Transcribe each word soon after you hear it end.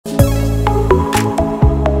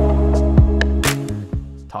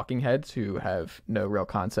talking heads who have no real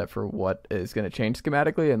concept for what is going to change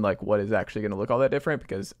schematically and like what is actually going to look all that different,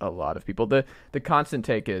 because a lot of people, the constant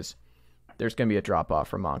take is there's going to be a drop off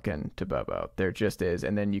from Monken to Bobo. There just is.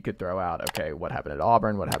 And then you could throw out, okay, what happened at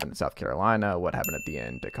Auburn? What happened at South Carolina? What happened at the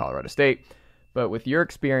end at Colorado State? But with your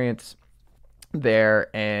experience there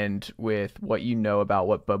and with what you know about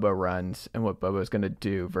what Bobo runs and what Bobo is going to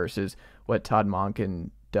do versus what Todd Monken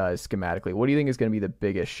does schematically, what do you think is going to be the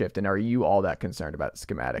biggest shift? And are you all that concerned about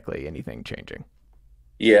schematically anything changing?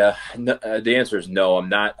 Yeah, no, the answer is no. I'm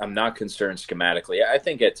not. I'm not concerned schematically. I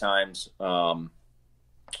think at times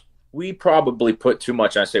we probably put too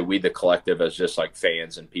much. I say we, the collective, as just like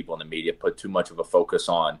fans and people in the media, put too much of a focus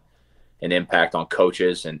on an impact on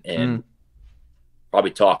coaches and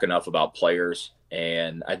probably talk enough about players.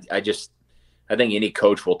 And I think any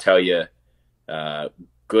coach will tell you,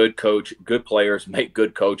 good players make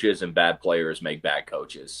good coaches and bad players make bad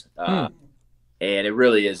coaches. And it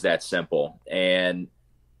really is that simple. And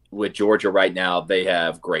with Georgia right now, they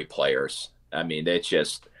have great players. I mean, they've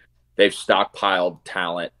stockpiled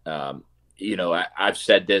talent. I've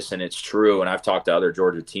said this and it's true. And I've talked to other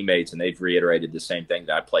Georgia teammates and they've reiterated the same thing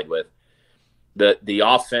that I played with. The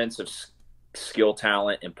offensive skill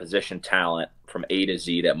talent and position talent from A to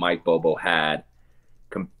Z that Mike Bobo had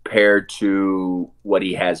compared to what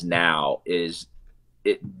he has now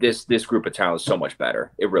this group of talent is so much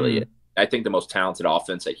better. It really is. I think the most talented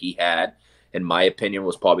offense that he had, in my opinion,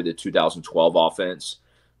 was probably the 2012 offense,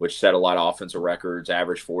 which set a lot of offensive records,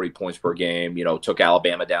 averaged 40 points per game, took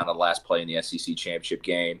Alabama down to the last play in the SEC championship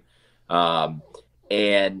game.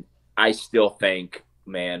 And I still think,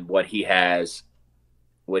 man, what he's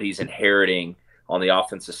inheriting on the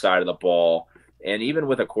offensive side of the ball, and even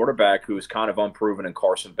with a quarterback who's kind of unproven in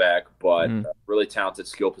Carson Beck, but a really talented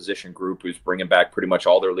skill position group who's bringing back pretty much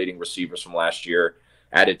all their leading receivers from last year,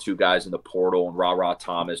 added 2 guys in the portal, and Ra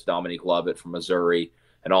Thomas, Dominique Lovett from Missouri,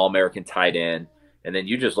 an All-American tight end. And then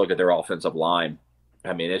you just look at their offensive line.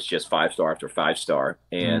 I mean, it's just 5-star after 5-star.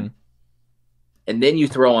 And then you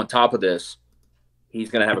throw on top of this, he's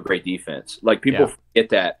going to have a great defense. Like, people forget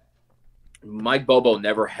that Mike Bobo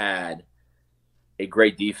never had a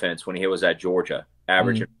great defense when he was at Georgia,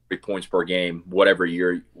 averaging 3 points per game, whatever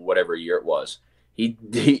year it was. It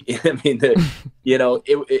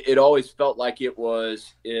always felt like it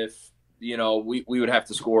was if, we would have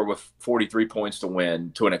to score with 43 points to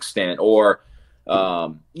win to an extent, or,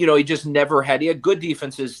 he just never had. He had good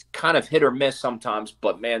defenses, kind of hit or miss sometimes,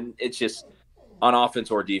 but man, it's just on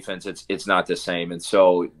offense or defense, it's not the same. And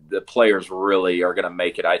so the players really are going to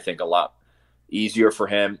make it, I think, a lot easier for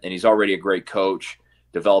him. And he's already a great coach,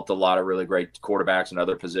 developed a lot of really great quarterbacks and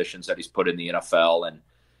other positions that he's put in the NFL.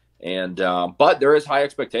 But there is high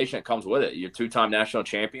expectation that comes with it. You're 2-time national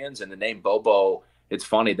champions, and the name Bobo, it's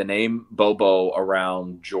funny, the name Bobo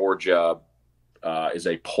around Georgia is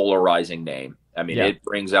a polarizing name. I mean, it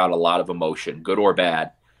brings out a lot of emotion, good or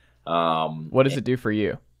bad. What does it do for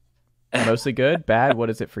you? Mostly good? Bad? What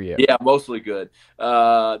is it for you? Yeah, mostly good. There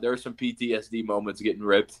are some PTSD moments getting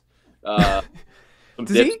ripped.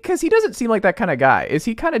 Because he doesn't seem like that kind of guy. Is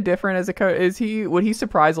he kind of different as a coach? Would he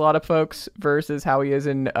surprise a lot of folks versus how he is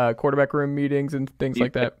in quarterback room meetings and things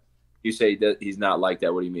like that? You say that he's not like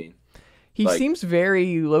that. What do you mean? He seems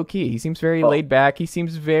very low key. He seems very laid back. He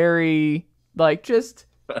seems very just.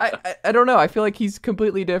 I don't know. I feel like he's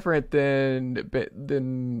completely different than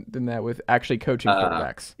that with actually coaching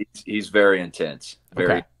quarterbacks. He's very intense,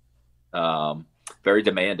 very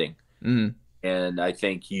demanding. And I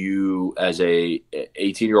think you, as a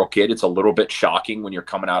 18-year-old kid, it's a little bit shocking when you're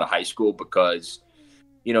coming out of high school because,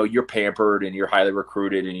 you're pampered and you're highly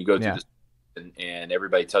recruited and you go through this and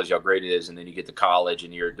everybody tells you how great it is. And then you get to college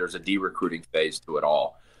and there's a de-recruiting phase to it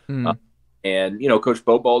all. Coach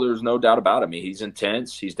Bobo, there's no doubt about him. He's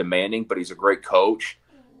intense, he's demanding, but he's a great coach.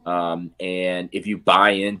 And if you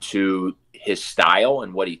buy into his style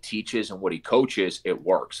and what he teaches and what he coaches, it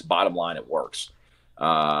works. Bottom line, it works.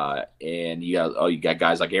 And you got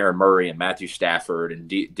guys like Aaron Murray and Matthew Stafford and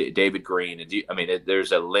David Green. And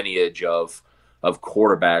there's a lineage of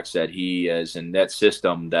quarterbacks that he is in that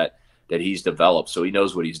system that he's developed. So he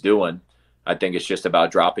knows what he's doing. I think it's just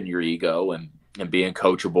about dropping your ego and being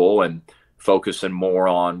coachable and focusing more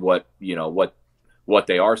on what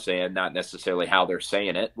they are saying, not necessarily how they're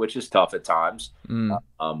saying it, which is tough at times.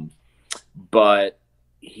 But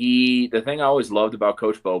the thing I always loved about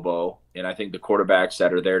Coach Bobo, and I think the quarterbacks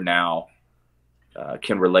that are there now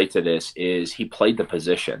can relate to this, is he played the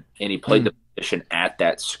position, and he played the position at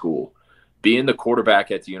that school. Being the quarterback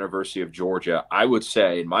at the University of Georgia, I would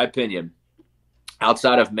say, in my opinion,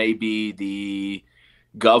 outside of maybe the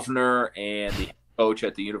governor and the coach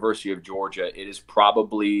at the University of Georgia, it is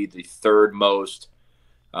probably the third most,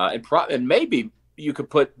 and maybe you could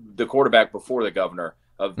put the quarterback before the governor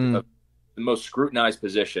of the most scrutinized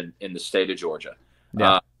position in the state of Georgia.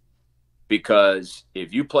 Yeah. Because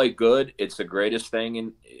if you play good, it's the greatest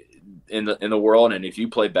thing in the world, and if you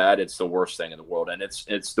play bad, it's the worst thing in the world. And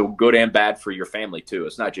it's the good and bad for your family too.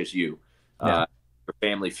 It's not just you. Yeah. Your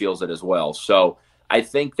family feels it as well. So I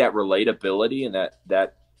think that relatability and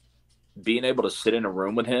that being able to sit in a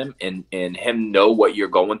room with him and him know what you're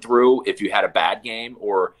going through if you had a bad game,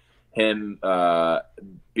 or him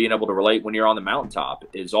being able to relate when you're on the mountaintop,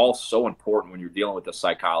 is all so important when you're dealing with the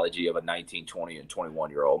psychology of a 19, 20, and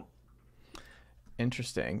 21-year-old.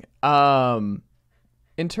 Interesting.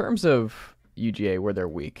 In terms of UGA, where they're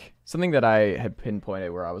weak, something that I had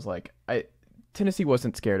pinpointed where I was like, Tennessee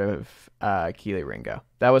wasn't scared of Keely Ringo.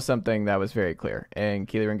 That was something that was very clear. And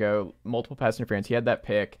Keely Ringo, multiple pass interference, he had that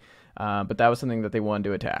pick, but that was something that they wanted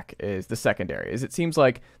to attack, is the secondary. It seems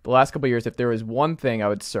like the last couple of years, if there was one thing I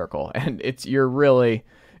would circle, and you're really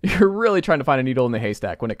trying to find a needle in the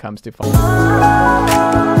haystack when it comes to